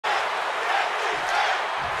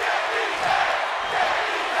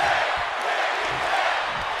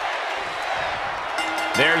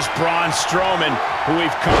There's Braun Strowman, who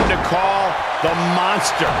we've come to call the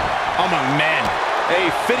monster among men.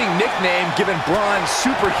 A fitting nickname given Braun's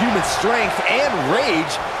superhuman strength and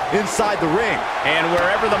rage inside the ring. And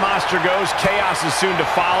wherever the monster goes, chaos is soon to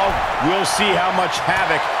follow. We'll see how much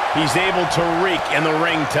havoc he's able to wreak in the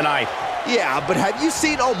ring tonight. Yeah, but have you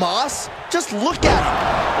seen Omos? Just look at him.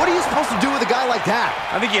 What are you supposed to do with a guy like that?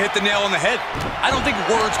 I think you hit the nail on the head. I don't think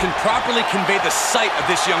words can properly convey the sight of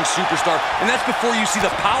this young superstar, and that's before you see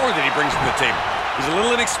the power that he brings to the table. He's a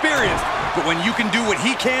little inexperienced, but when you can do what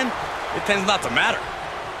he can, it tends not to matter.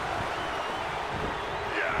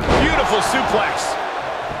 Beautiful suplex.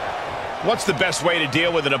 What's the best way to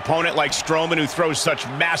deal with an opponent like Strowman, who throws such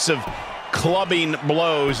massive clubbing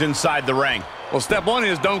blows inside the ring? Well, step one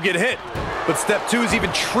is don't get hit. But step two is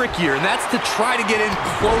even trickier, and that's to try to get in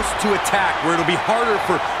close to attack, where it'll be harder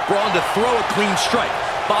for Braun to throw a clean strike.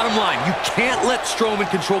 Bottom line, you can't let Strowman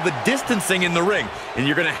control the distancing in the ring, and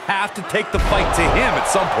you're going to have to take the fight to him at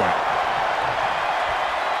some point.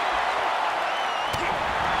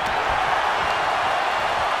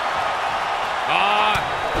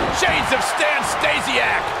 Shades of Stan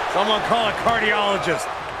Stasiak. Someone call a cardiologist.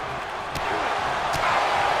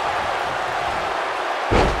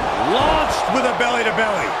 Launched with a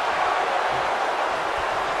belly-to-belly.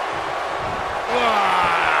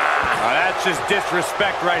 Oh, that's just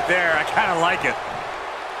disrespect right there. I kind of like it.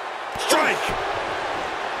 Strike!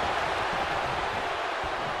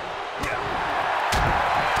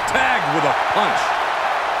 Tagged with a punch.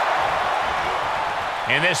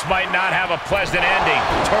 And this might not have a pleasant ending.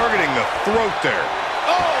 Targeting the throat there.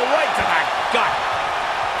 Oh, right to the gut.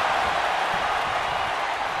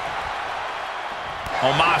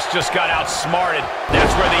 Omos just got outsmarted.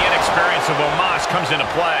 That's where the inexperience of Omos comes into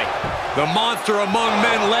play. The monster among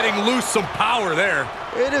men letting loose some power there.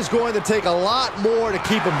 It is going to take a lot more to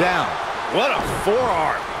keep him down. What a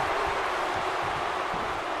forearm.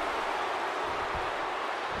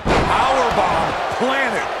 Powerbomb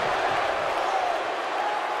planted.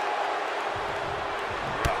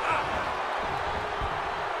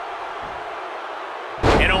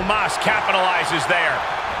 And Omos capitalizes there.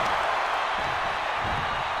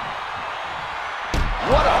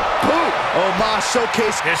 What a boot! Omos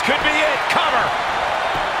showcased. This could be it. Cover.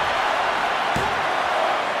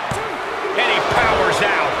 And he powers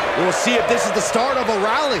out. We'll see if this is the start of a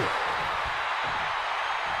rally.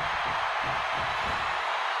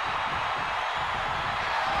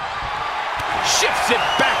 Shifts it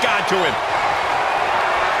back onto him.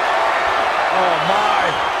 Oh,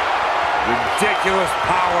 my. Ridiculous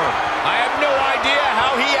power. I have no idea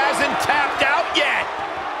how he hasn't tapped out yet.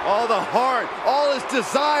 All the heart, all his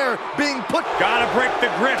desire being put. Gotta break the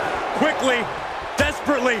grip quickly,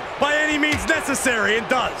 desperately, by any means necessary, and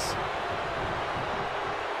does.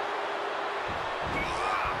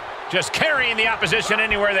 Just carrying the opposition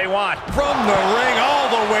anywhere they want. From the ring all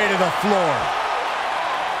the way to the floor.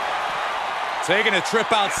 Taking a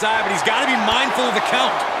trip outside, but he's got to be mindful of the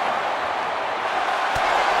count.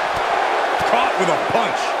 Caught with a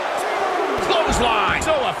punch. Clothesline.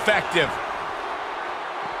 So effective.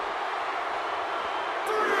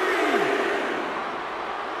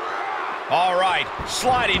 All right,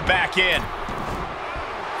 sliding back in.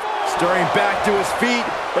 Stirring back to his feet,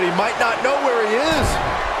 but he might not know where he is.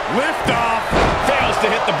 Lift off. Fails to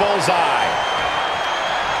hit the bullseye.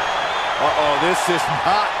 Uh-oh, this is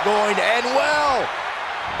not going to end well.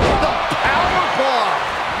 The power bomb.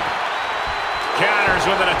 Counters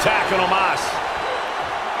with an attack on Omos.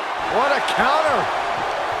 What a counter.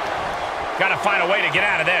 Got to find a way to get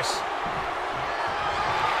out of this.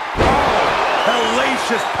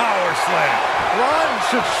 Hellacious power slam. Braun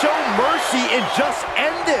should show mercy and just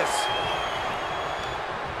end this.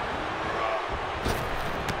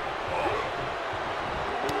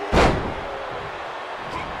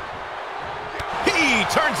 He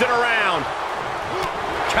turns it around.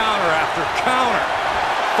 Counter after counter.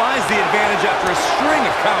 Finds the advantage after a string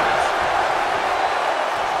of counters.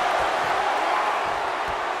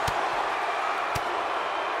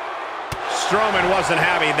 Strowman wasn't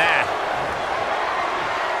having that.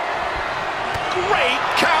 Great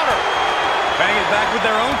counter. Bang it back with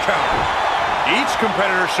their own counter. Each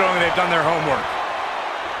competitor showing they've done their homework.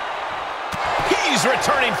 He's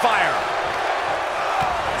returning fire.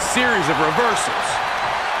 Series of reversals.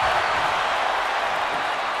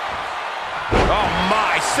 Oh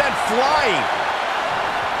my, sent flying.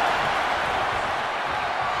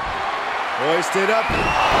 Hoisted up.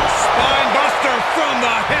 Spine buster from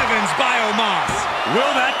the heavens by Omos.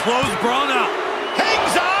 Will that close Braun out?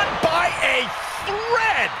 Hangs on by a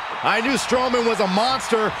thread. I knew Strowman was a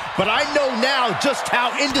monster, but I know now just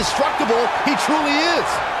how indestructible he truly is.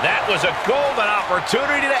 That was a golden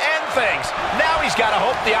opportunity to end things. Now he's got to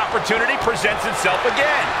hope the opportunity presents itself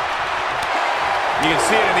again. You can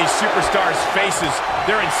see it in these superstars' faces.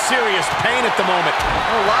 They're in serious pain at the moment.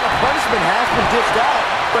 A lot of punishment has been dished out,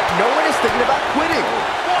 but no one is thinking about quitting.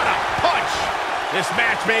 What a punch! This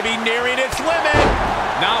match may be nearing its limit.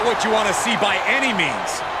 Not what you want to see by any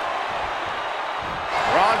means.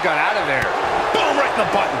 Braun got out of there. Boom, right in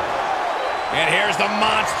the button. And here's the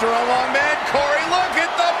monster among men. Corey, look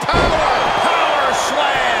at the power. Power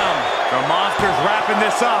slam. The monster's wrapping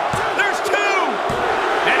this up. There's two.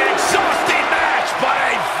 An exhausting match, but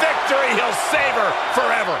a victory he'll savor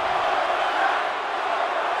forever.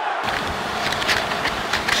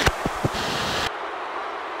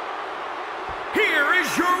 Here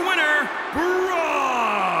is your winner,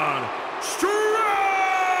 Braun Strowman!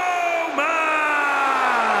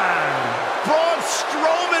 Braun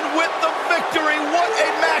Strowman with the victory. What a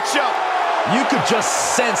matchup. You could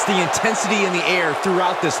just sense the intensity in the air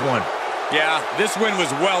throughout this one. Yeah, this win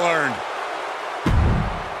was well earned.